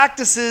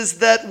practices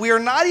that we are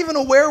not even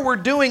aware we're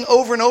doing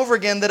over and over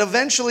again that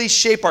eventually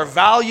shape our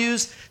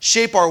values,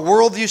 shape our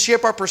worldview,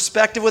 shape our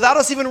perspective without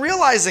us even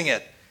realizing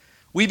it.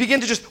 We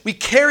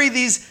carry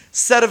these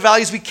set of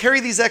values, we carry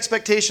these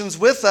expectations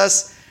with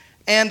us,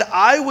 and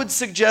I would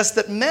suggest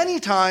that many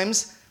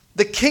times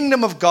the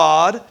kingdom of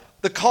God,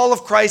 the call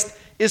of Christ,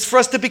 is for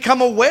us to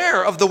become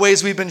aware of the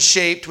ways we've been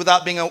shaped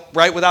without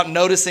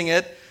noticing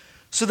it,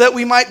 so that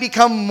we might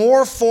become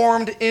more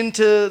formed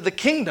into the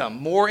kingdom,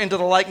 more into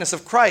the likeness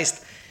of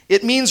Christ.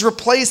 It means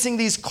replacing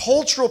these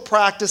cultural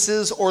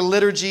practices or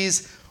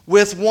liturgies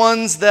with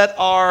ones that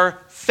are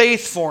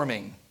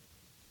faith-forming.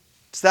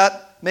 Does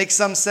that make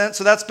some sense?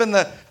 So that's been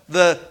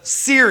the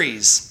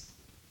series.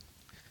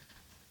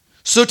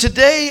 So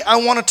today I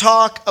want to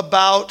talk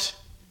about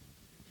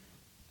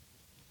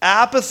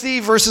apathy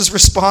versus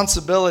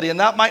responsibility. And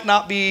that might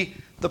not be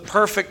the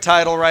perfect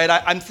title, right?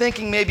 I'm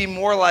thinking maybe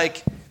more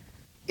like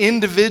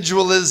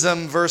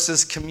individualism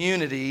versus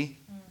community.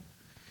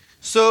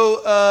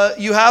 So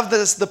you have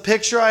the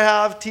picture I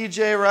have,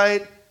 TJ,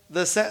 right?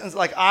 The sentence,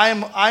 like,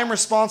 I'm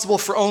responsible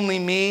for only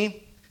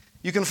me.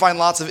 You can find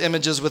lots of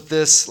images with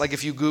this, like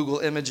if you Google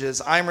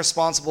images. I'm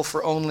responsible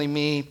for only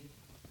me.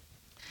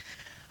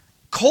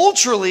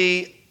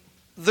 Culturally,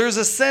 there's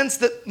a sense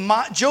that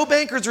Joe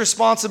Banker's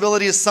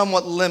responsibility is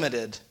somewhat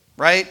limited,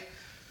 right?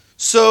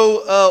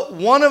 So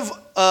one of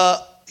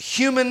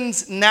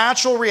humans'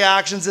 natural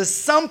reactions is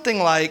something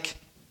like,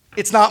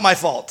 it's not my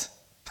fault,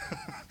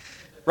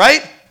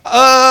 right?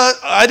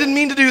 I didn't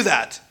mean to do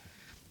that.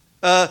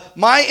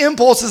 My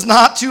impulse is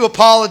not to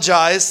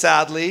apologize,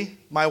 sadly.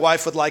 My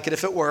wife would like it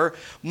if it were.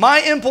 My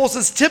impulse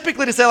is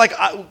typically to say,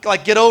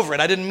 like, get over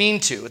it. I didn't mean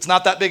to. It's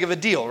not that big of a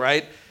deal,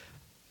 right?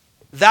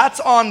 That's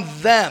on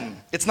them.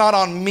 It's not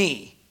on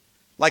me.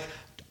 Like,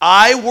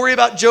 I worry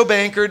about Joe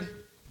Bankard.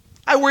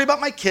 I worry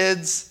about my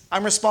kids.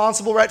 I'm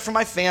responsible, right, for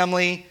my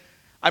family.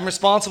 I'm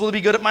responsible to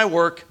be good at my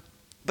work.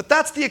 But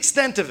that's the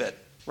extent of it,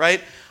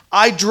 right?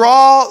 I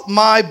draw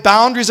my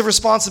boundaries of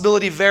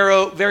responsibility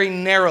very, very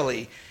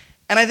narrowly.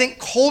 And I think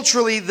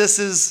culturally this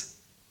is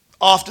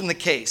often the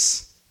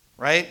case,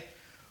 right?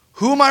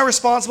 Who am I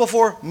responsible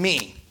for?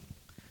 Me.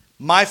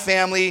 My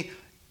family.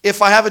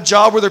 If I have a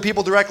job where there are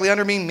people directly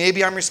under me,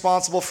 maybe I'm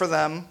responsible for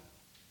them.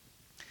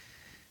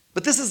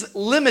 But this is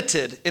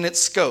limited in its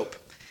scope.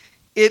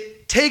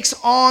 It takes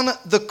on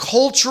the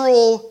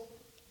cultural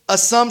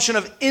assumption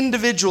of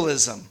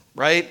individualism,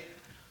 right?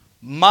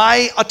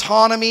 My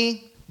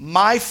autonomy,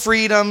 my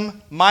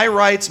freedom, my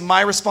rights,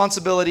 my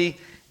responsibility,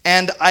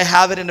 and I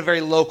have it in a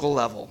very local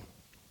level.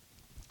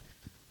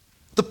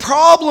 The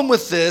problem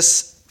with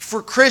this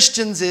for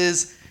Christians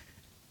is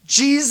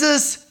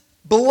Jesus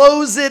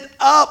blows it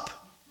up.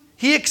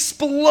 He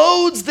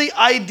explodes the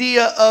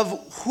idea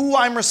of who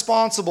I'm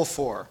responsible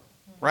for,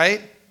 right?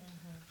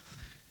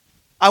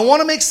 I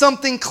want to make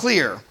something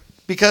clear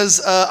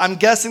because I'm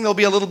guessing there'll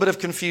be a little bit of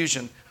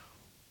confusion.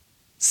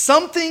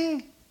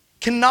 Something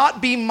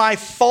cannot be my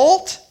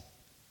fault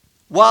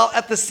while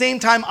at the same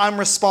time I'm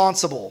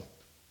responsible.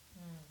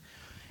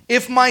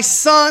 If my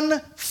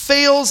son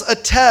fails a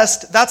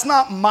test, that's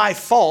not my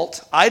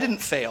fault. I didn't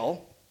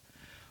fail.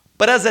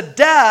 But as a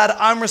dad,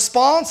 I'm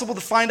responsible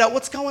to find out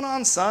what's going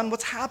on, son.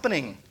 What's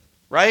happening,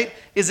 right?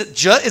 Is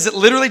it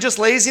literally just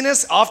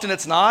laziness? Often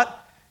it's not.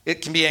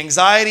 It can be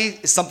anxiety.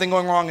 Is something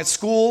going wrong at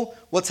school?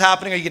 What's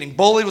happening? Are you getting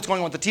bullied? What's going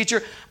on with the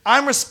teacher?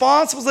 I'm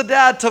responsible as a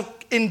dad to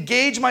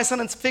engage my son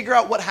and figure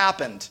out what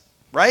happened,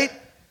 right?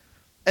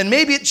 And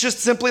maybe it's just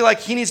simply like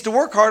he needs to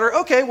work harder.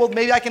 Okay, well,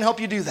 maybe I can help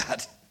you do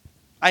that.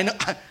 I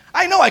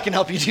know I can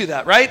help you do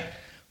that, right?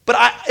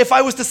 But if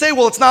I was to say,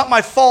 well, it's not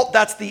my fault,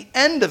 that's the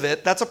end of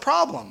it, that's a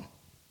problem,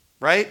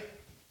 right?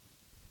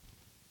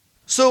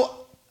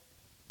 So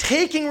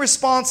taking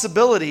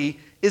responsibility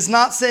is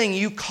not saying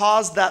you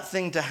caused that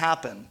thing to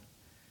happen.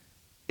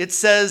 It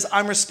says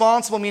I'm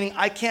responsible, meaning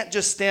I can't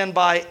just stand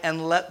by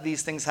and let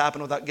these things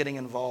happen without getting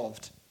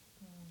involved.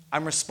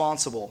 I'm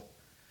responsible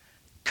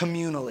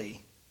communally.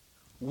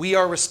 We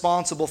are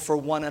responsible for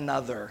one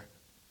another.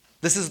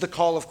 This is the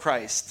call of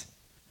Christ.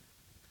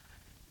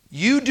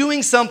 You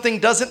doing something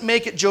doesn't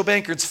make it Joe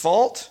Bankard's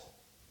fault,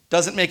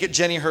 doesn't make it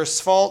Jenny Hurst's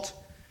fault,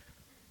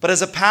 but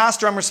as a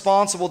pastor, I'm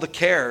responsible to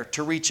care,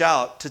 to reach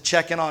out, to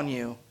check in on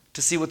you,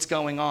 to see what's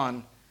going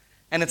on.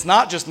 And it's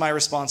not just my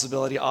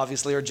responsibility,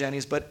 obviously, or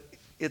Jenny's, but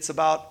it's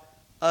about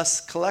us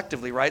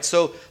collectively, right?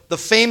 So the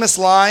famous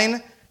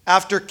line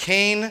after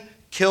Cain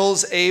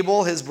kills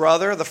Abel, his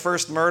brother, the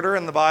first murder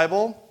in the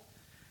Bible,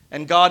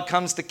 and God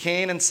comes to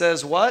Cain and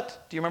says,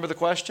 what? Do you remember the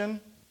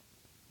question?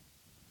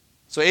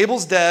 So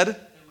Abel's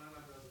dead.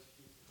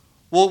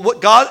 Well,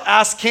 what God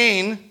asked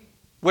Cain,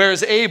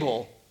 where's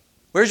Abel?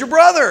 Where's your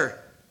brother?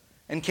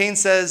 And Cain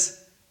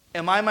says,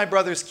 am I my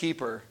brother's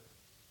keeper?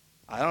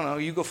 I don't know,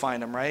 you go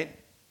find him, right?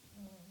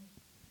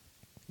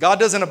 God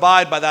doesn't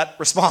abide by that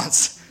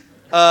response.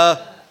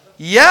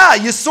 Yeah,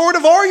 you sort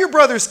of are your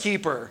brother's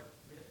keeper.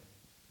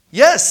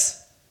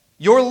 Yes,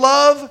 your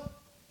love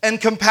and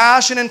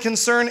compassion and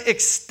concern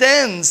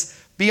extends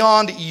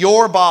beyond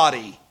your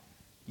body,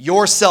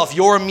 yourself,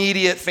 your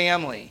immediate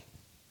family.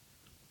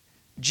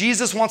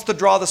 Jesus wants to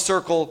draw the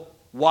circle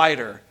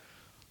wider.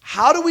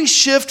 How do we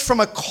shift from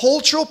a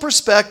cultural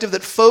perspective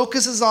that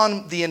focuses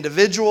on the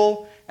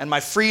individual and my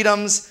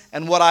freedoms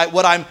and what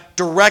I'm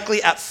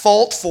directly at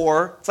fault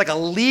for? It's like a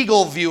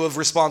legal view of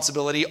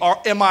responsibility. Or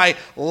am I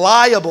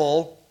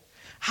liable?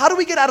 How do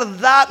we get out of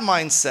that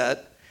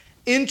mindset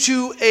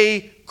into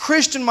a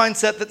Christian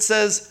mindset that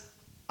says,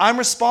 I'm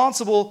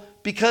responsible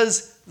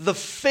because the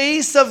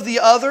face of the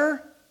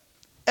other,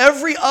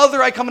 every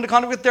other I come into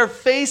contact with, their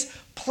face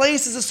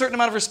places a certain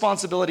amount of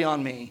responsibility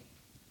on me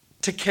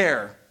to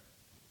care,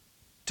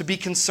 to be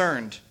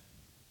concerned,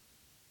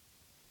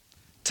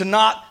 to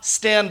not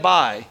stand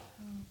by.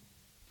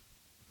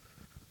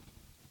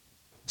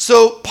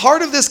 So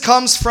part of this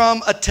comes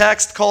from a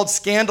text called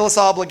Scandalous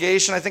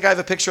Obligation. I think I have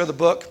a picture of the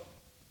book.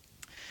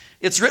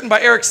 It's written by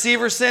Eric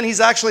Severson.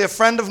 He's actually a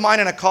friend of mine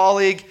and a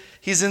colleague.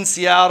 He's in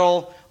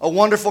Seattle, a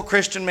wonderful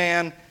Christian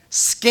man.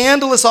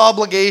 Scandalous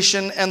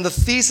Obligation, and the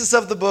thesis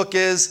of the book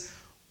is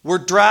we're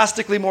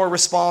drastically more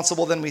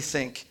responsible than we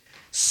think.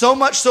 So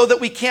much so that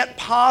we can't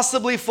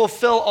possibly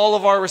fulfill all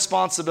of our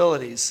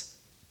responsibilities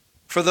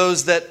for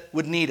those that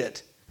would need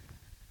it.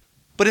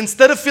 But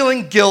instead of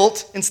feeling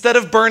guilt, instead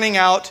of burning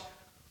out,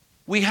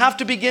 we have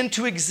to begin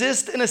to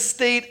exist in a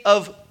state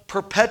of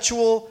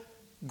perpetual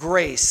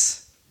grace.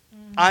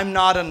 I'm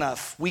not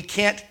enough. We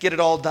can't get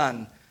it all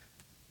done.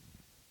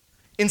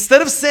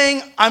 Instead of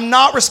saying, I'm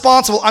not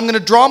responsible, I'm going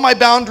to draw my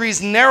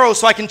boundaries narrow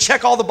so I can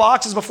check all the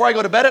boxes before I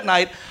go to bed at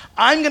night,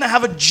 I'm going to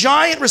have a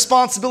giant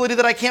responsibility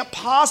that I can't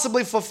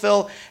possibly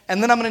fulfill,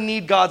 and then I'm going to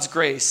need God's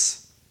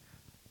grace,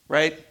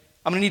 right?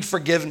 I'm going to need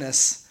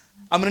forgiveness.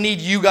 I'm going to need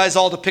you guys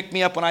all to pick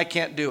me up when I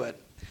can't do it.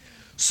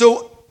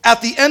 So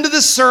at the end of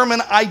this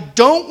sermon, I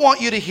don't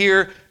want you to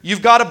hear,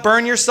 you've got to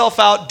burn yourself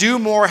out, do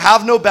more,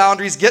 have no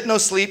boundaries, get no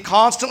sleep,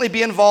 constantly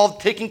be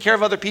involved, taking care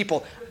of other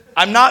people.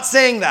 I'm not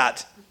saying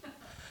that.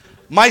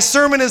 My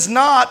sermon is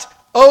not,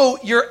 oh,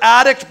 your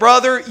addict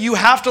brother, you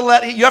have to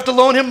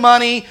loan him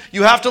money,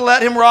 you have to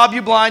let him rob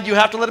you blind, you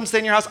have to let him stay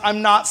in your house.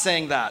 I'm not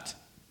saying that.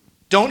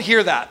 Don't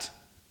hear that.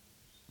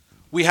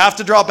 We have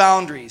to draw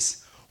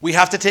boundaries. We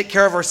have to take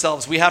care of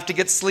ourselves. We have to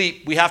get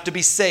sleep. We have to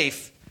be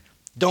safe.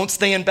 Don't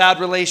stay in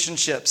bad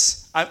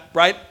relationships,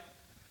 right?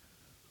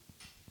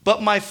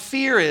 But my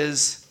fear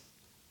is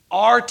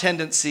our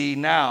tendency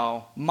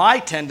now, my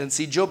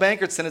tendency, Joe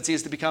Bankert's tendency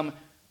is to become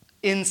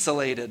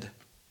insulated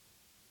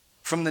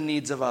from the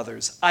needs of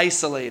others,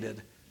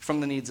 isolated from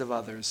the needs of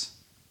others.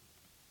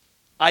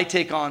 I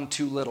take on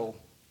too little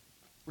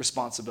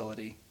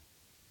responsibility.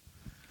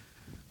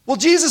 Well,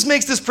 Jesus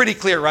makes this pretty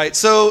clear, right?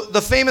 So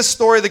the famous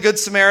story of the Good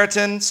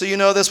Samaritan, so you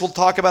know this, we'll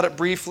talk about it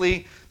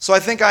briefly. So I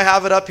think I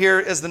have it up here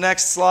as the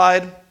next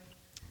slide.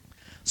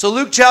 So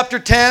Luke chapter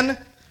 10,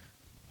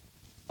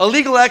 a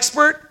legal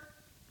expert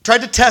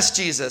tried to test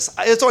Jesus.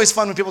 It's always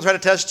fun when people try to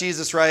test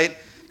Jesus, right?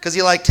 Because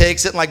he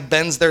takes it and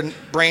bends their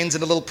brains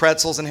into little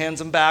pretzels and hands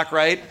them back,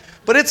 right?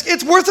 But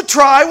it's worth a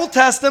try. We'll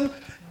test them.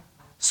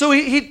 So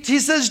he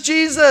says,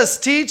 Jesus,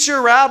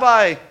 teacher,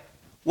 rabbi,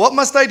 what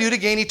must I do to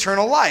gain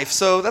eternal life?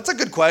 So that's a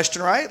good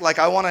question, right?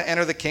 I want to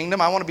enter the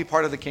kingdom. I want to be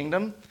part of the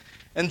kingdom.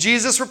 And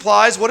Jesus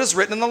replies, what is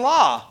written in the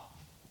law?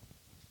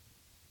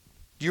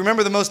 Do you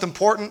remember the most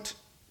important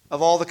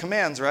of all the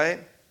commands, right?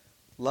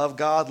 Love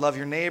God, love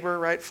your neighbor,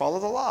 right? Follow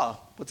the law.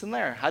 What's in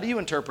there? How do you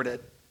interpret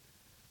it?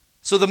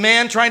 So the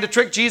man trying to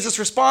trick Jesus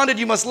responded,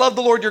 you must love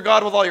the Lord your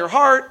God with all your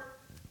heart,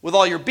 with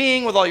all your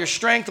being, with all your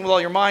strength, and with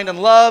all your mind,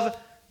 and love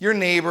your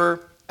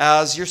neighbor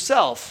as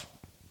yourself.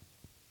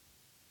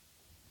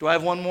 Do I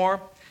have one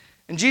more?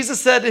 And Jesus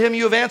said to him,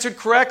 you have answered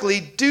correctly.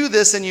 Do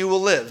this and you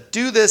will live.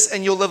 Do this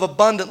and you'll live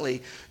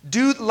abundantly.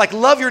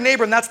 Love your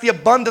neighbor, and that's the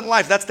abundant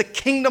life. That's the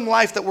kingdom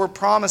life that we're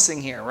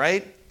promising here,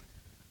 right?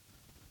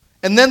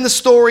 And then the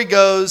story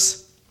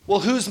goes, well,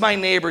 who's my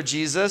neighbor,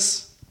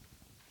 Jesus?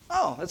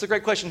 Oh, that's a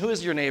great question. Who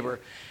is your neighbor?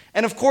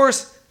 And of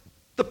course,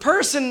 the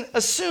person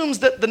assumes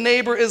that the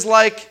neighbor is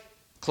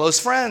close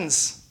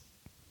friends,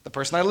 the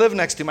person I live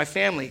next to, my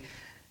family.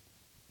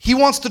 He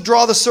wants to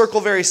draw the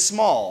circle very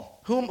small.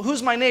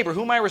 Who's my neighbor?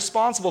 Who am I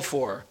responsible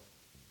for?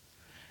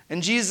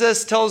 And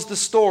Jesus tells the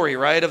story,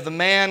 right, of the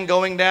man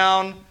going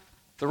down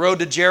the road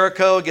to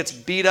Jericho, gets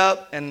beat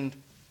up and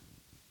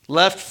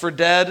left for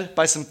dead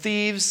by some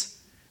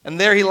thieves. And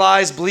there he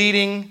lies,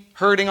 bleeding,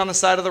 hurting on the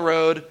side of the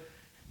road.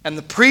 And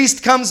the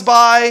priest comes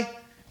by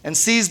and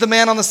sees the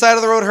man on the side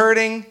of the road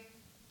hurting,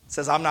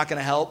 says, I'm not going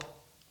to help,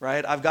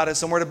 right? I've got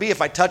somewhere to be.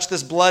 If I touch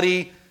this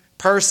bloody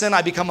person,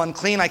 I become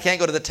unclean. I can't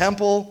go to the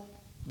temple.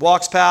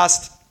 Walks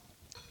past.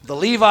 The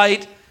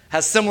Levite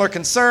has similar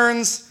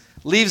concerns,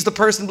 leaves the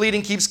person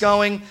bleeding, keeps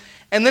going.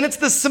 And then it's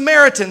the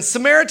Samaritans.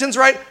 Samaritans,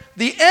 right?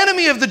 The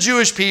enemy of the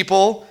Jewish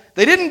people.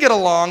 They didn't get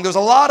along. There's a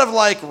lot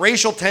of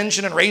racial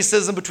tension and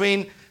racism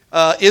between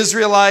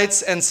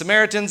Israelites and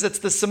Samaritans. It's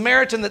the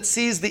Samaritan that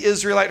sees the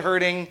Israelite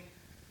hurting,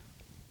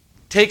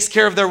 takes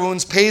care of their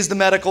wounds, pays the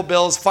medical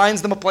bills,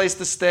 finds them a place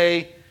to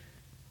stay.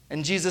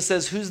 And Jesus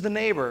says, who's the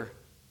neighbor?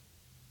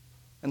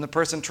 And the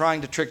person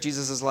trying to trick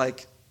Jesus is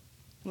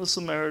the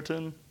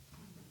Samaritan.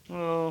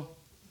 Oh.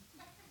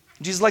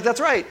 Jesus is that's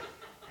right.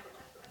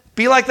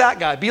 Be like that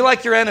guy. Be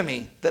like your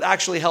enemy that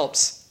actually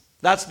helps.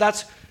 Well,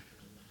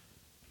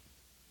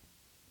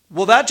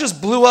 that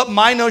just blew up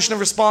my notion of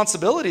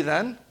responsibility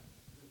then.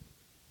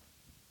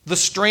 The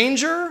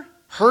stranger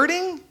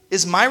hurting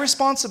is my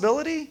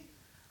responsibility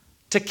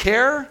to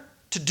care,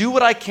 to do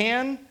what I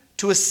can,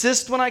 to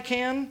assist when I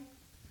can.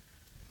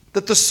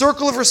 That the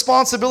circle of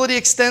responsibility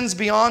extends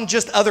beyond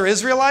just other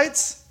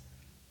Israelites.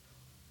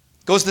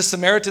 Goes to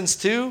Samaritans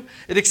too.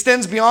 It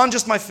extends beyond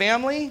just my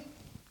family.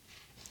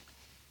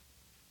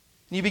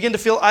 You begin to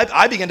feel,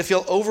 I begin to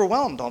feel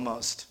overwhelmed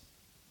almost.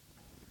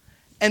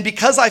 And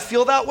because I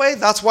feel that way,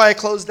 that's why I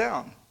close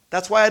down.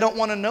 That's why I don't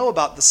want to know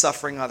about the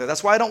suffering other.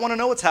 That's why I don't want to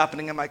know what's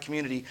happening in my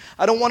community.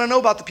 I don't want to know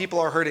about the people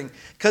who are hurting.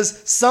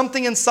 Because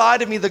something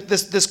inside of me,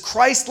 this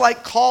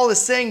Christ-like call is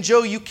saying,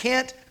 Joe, you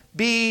can't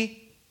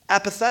be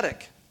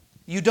apathetic.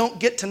 You don't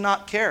get to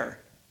not care.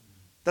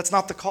 That's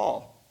not the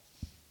call.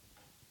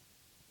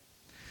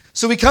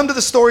 So we come to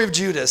the story of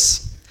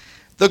Judas,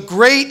 the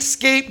great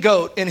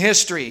scapegoat in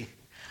history.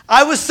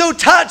 I was so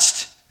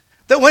touched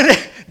that when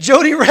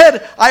Jody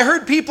read, I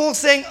heard people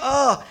saying,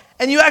 oh,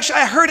 and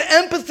I heard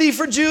empathy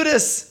for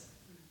Judas.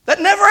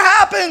 That never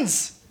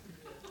happens.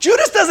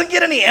 Judas doesn't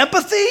get any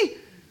empathy.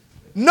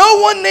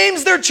 No one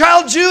names their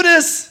child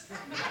Judas.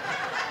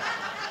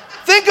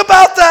 Think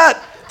about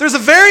that. There's a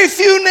very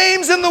few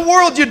names in the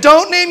world. You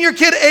don't name your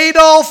kid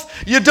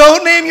Adolf. You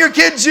don't name your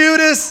kid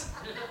Judas.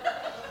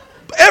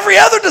 Every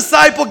other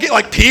disciple,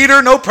 like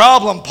Peter, no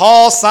problem.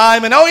 Paul,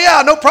 Simon, oh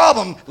yeah, no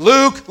problem.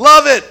 Luke,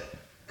 love it.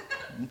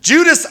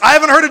 Judas, I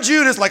haven't heard of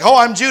Judas. Like, oh,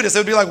 I'm Judas. It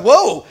would be like,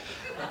 whoa.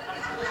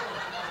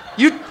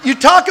 You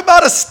talk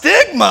about a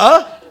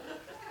stigma.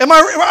 Am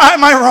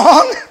I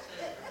wrong?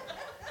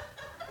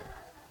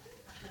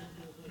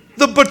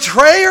 The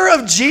betrayer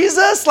of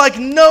Jesus? Like,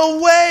 no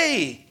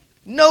way.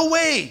 No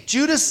way.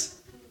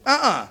 Judas,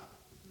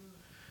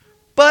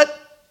 But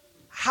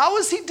how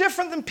is he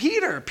different than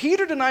Peter?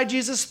 Peter denied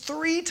Jesus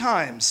 3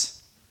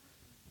 times.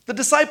 The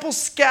disciples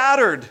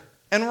scattered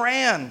and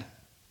ran.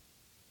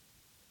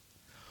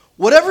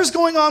 Whatever's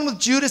going on with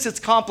Judas, it's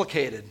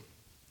complicated.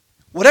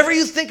 Whatever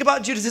you think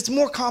about Judas, it's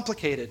more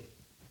complicated.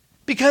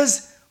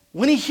 Because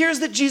when he hears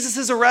that Jesus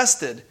is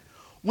arrested,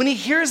 when he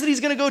hears that he's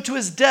going to go to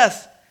his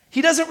death,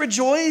 he doesn't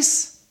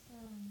rejoice.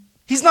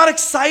 He's not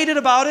excited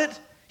about it.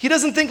 He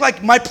doesn't think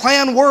like, my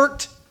plan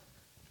worked.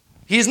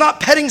 He's not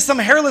petting some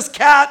hairless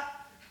cat.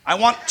 I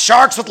want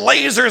sharks with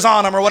lasers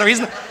on them or whatever.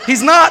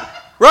 He's not,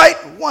 right?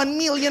 $1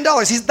 million.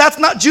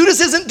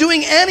 Judas isn't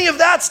doing any of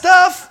that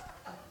stuff.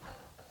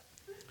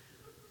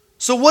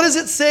 So what does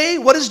it say?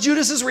 What is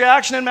Judas's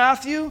reaction in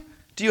Matthew?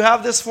 Do you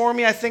have this for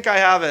me? I think I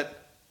have it.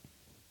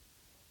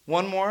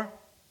 One more.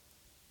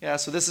 Yeah,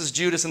 so this is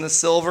Judas in the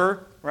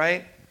silver,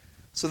 right?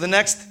 So the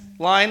next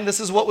line, this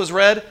is what was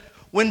read.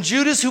 When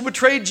Judas, who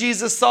betrayed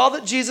Jesus, saw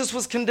that Jesus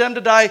was condemned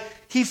to die,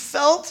 he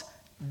felt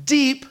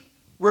deep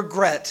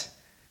regret.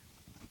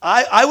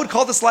 I would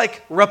call this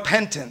like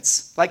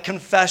repentance, like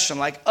confession,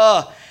 like,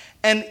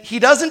 And he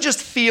doesn't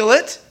just feel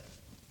it.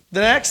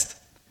 The next.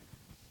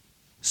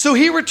 So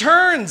he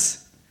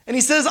returns and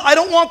he says, I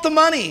don't want the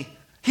money.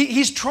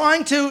 He's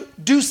trying to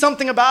do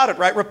something about it,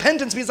 right?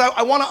 Repentance means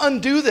I want to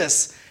undo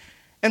this.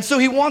 And so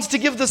he wants to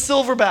give the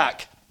silver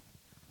back.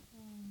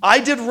 I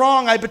did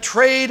wrong. I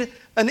betrayed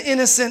an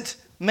innocent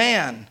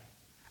man.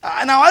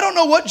 Now, I don't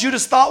know what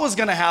Judas thought was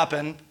going to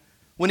happen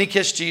when he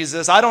kissed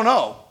Jesus. I don't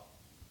know.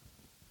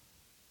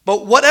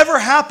 But whatever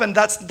happened,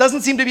 that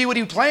doesn't seem to be what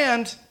he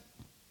planned.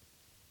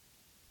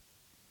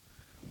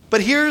 But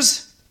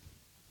here's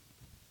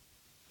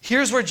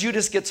where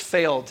Judas gets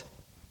failed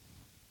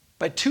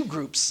by 2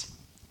 groups.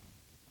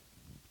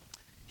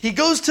 He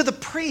goes to the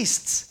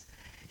priests.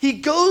 He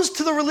goes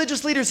to the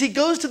religious leaders. He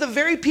goes to the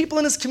very people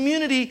in his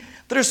community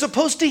that are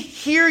supposed to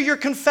hear your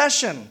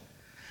confession,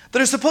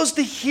 that are supposed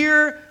to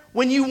hear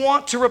when you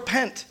want to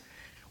repent.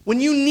 When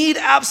you need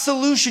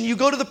absolution, you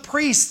go to the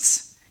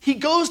priests. He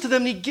goes to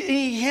them, and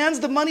he hands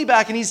the money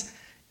back, and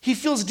he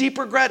feels deep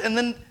regret. And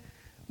then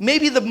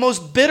maybe the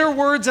most bitter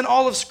words in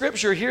all of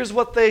Scripture, here's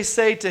what they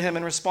say to him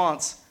in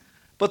response.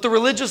 But the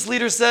religious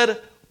leader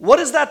said, what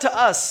is that to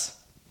us?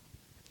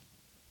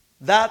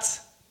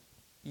 That's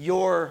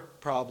your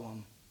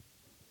problem,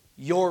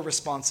 your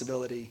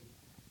responsibility.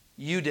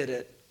 You did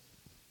it.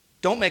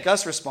 Don't make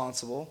us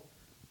responsible.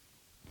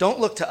 Don't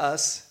look to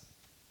us.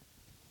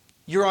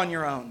 You're on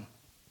your own.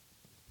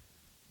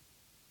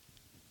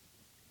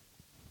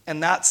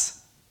 And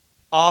that's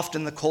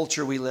often the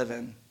culture we live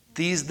in.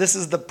 This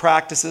is the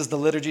practices, the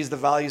liturgies, the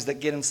values that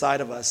get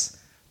inside of us.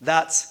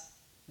 That's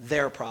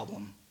their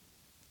problem.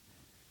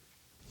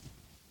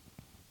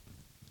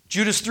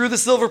 Judas threw the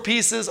silver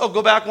pieces. Oh,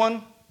 go back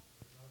one.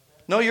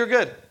 No, you're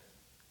good.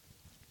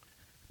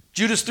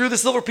 Judas threw the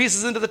silver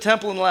pieces into the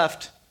temple and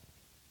left.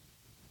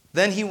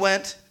 Then he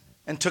went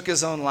and took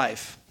his own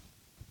life.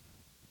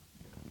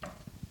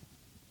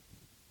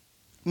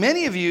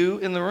 Many of you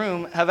in the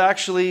room have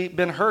actually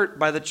been hurt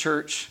by the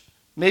church.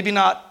 Maybe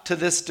not to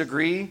this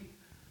degree,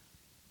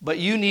 but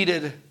you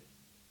needed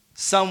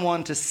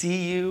someone to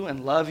see you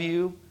and love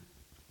you,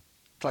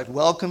 to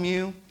welcome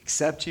you,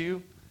 accept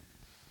you.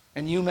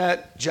 and you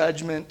met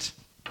judgment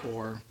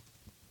or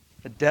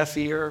a deaf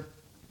ear,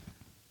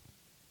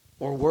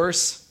 or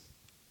worse,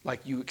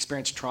 like you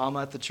experienced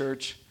trauma at the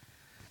church,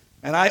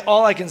 and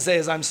all I can say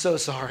is I'm so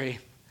sorry.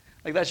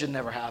 Like that should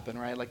never happen,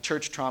 right? Like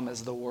church trauma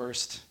is the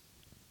worst.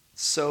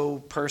 So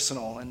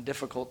personal and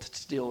difficult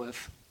to deal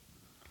with.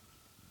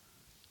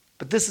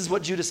 But this is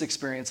what Judas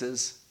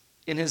experiences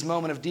in his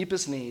moment of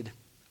deepest need,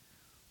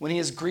 when he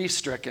is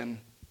grief-stricken,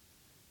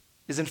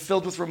 is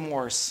filled with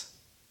remorse,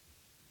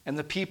 and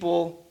the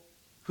people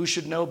who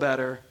should know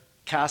better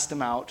cast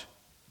him out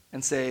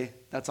and say,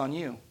 that's on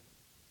you.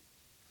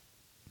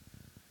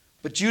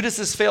 But Judas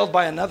is failed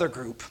by another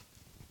group.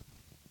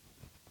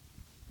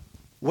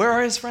 Where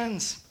are his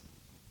friends?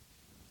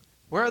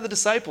 Where are the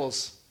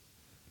disciples?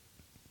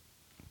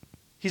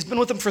 He's been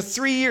with them for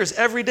 3 years,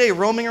 every day,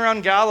 roaming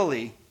around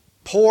Galilee,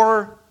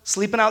 poor,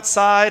 sleeping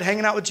outside,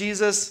 hanging out with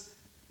Jesus.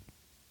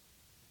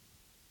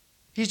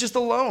 He's just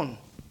alone.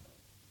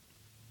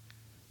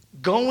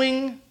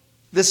 Going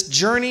this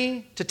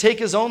journey to take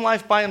his own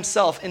life by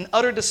himself in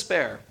utter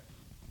despair.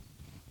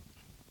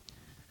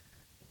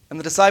 And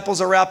the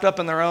disciples are wrapped up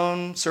in their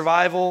own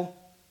survival,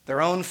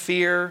 their own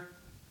fear,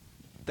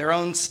 their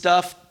own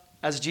stuff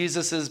as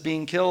Jesus is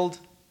being killed.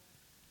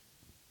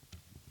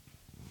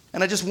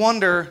 And I just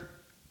wonder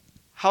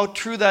how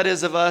true that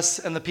is of us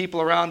and the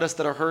people around us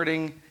that are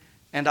hurting,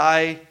 and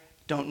I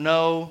don't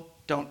know,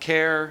 don't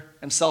care,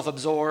 am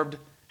self-absorbed,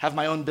 have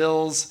my own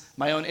bills,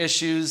 my own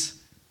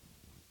issues.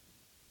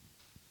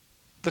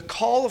 The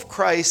call of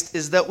Christ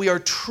is that we are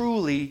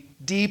truly,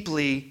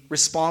 deeply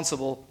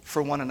responsible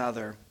for one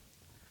another.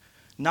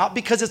 Not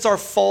because it's our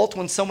fault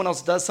when someone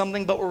else does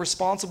something, but we're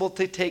responsible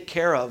to take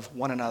care of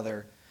one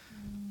another.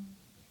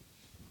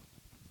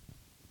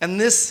 And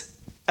this,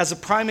 as a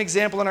prime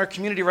example in our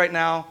community right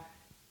now,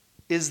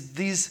 is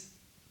these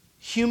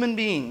human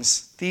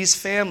beings, these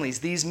families,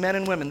 these men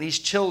and women, these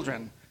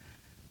children,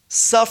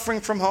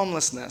 suffering from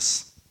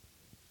homelessness,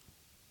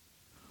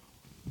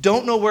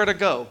 don't know where to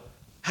go,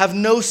 have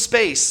no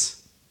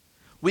space.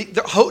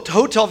 The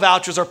hotel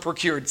vouchers are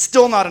procured,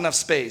 still not enough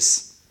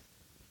space.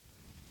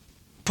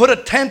 Put a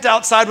tent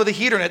outside with a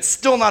heater in it,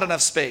 still not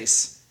enough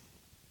space.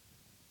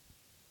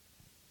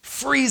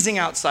 Freezing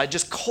outside,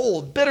 just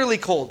cold, bitterly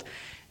cold.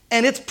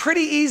 And it's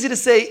pretty easy to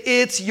say,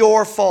 it's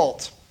your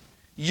fault.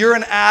 You're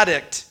an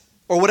addict,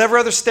 or whatever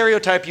other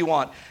stereotype you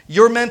want.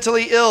 You're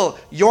mentally ill.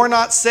 You're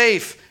not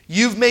safe.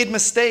 You've made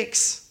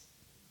mistakes.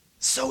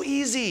 So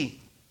easy.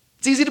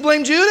 It's easy to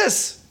blame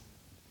Judas.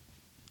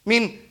 I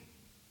mean,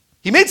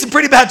 he made some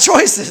pretty bad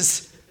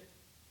choices.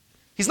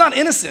 He's not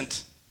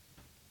innocent.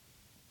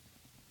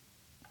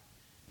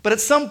 But at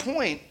some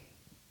point,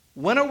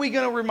 when are we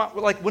going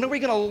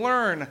to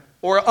learn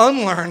or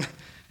unlearn?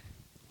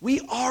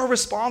 We are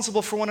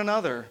responsible for one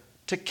another,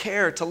 to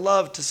care, to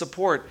love, to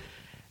support.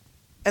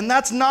 And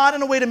that's not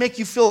in a way to make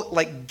you feel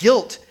like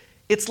guilt.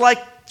 It's like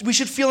we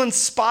should feel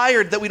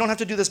inspired that we don't have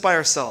to do this by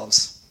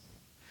ourselves.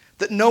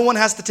 That no one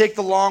has to take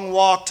the long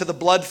walk to the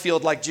blood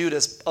field like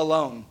Judas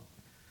alone.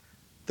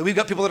 That we've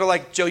got people that are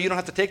like, Joe, you don't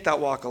have to take that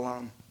walk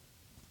alone.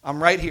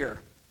 I'm right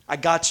here. I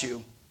got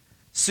you.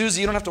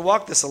 Susie, you don't have to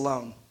walk this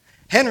alone.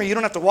 Henry, you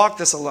don't have to walk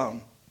this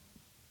alone.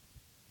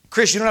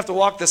 Chris, you don't have to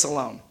walk this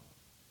alone.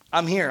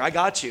 I'm here. I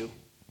got you.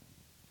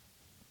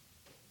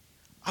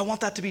 I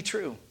want that to be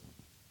true.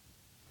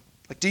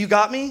 Like, do you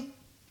got me?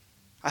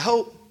 I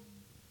hope.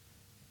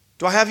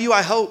 Do I have you?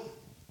 I hope.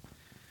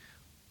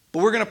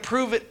 But we're going to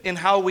prove it in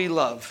how we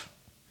love,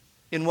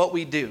 in what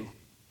we do.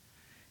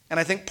 And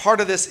I think part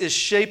of this is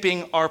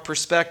shaping our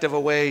perspective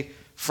away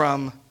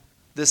from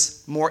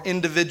this more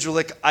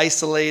individualistic,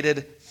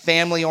 isolated,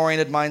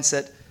 family-oriented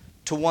mindset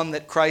to one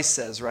that Christ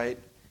says, right?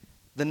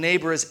 The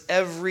neighbor is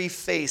every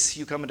face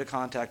you come into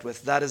contact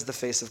with. That is the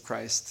face of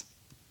Christ.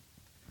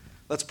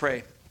 Let's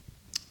pray.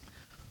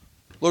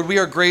 Lord, we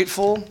are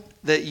grateful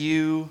that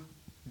you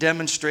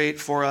demonstrate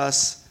for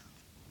us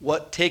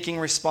what taking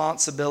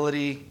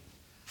responsibility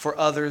for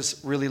others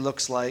really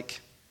looks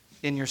like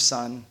in your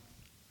Son.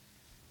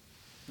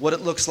 What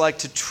it looks like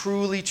to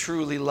truly,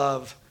 truly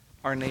love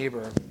our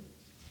neighbor.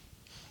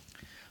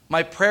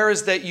 My prayer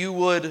is that you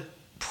would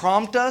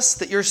prompt us,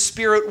 that your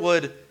Spirit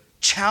would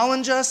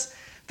challenge us,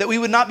 that we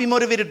would not be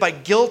motivated by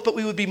guilt, but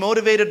we would be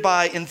motivated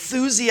by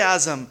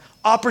enthusiasm,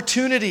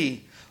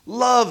 opportunity,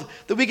 love,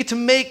 that we get to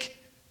make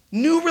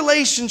new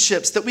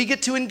relationships, that we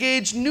get to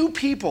engage new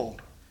people,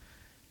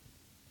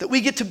 that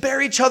we get to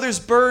bear each other's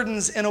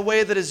burdens in a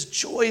way that is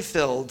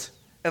joy-filled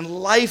and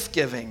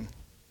life-giving.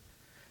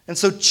 And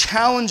so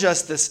challenge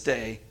us this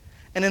day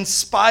and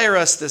inspire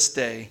us this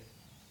day.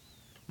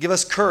 Give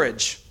us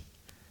courage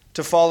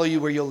to follow you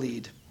where you'll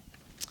lead.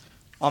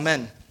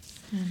 Amen.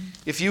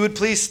 If you would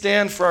please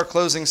stand for our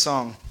closing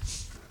song.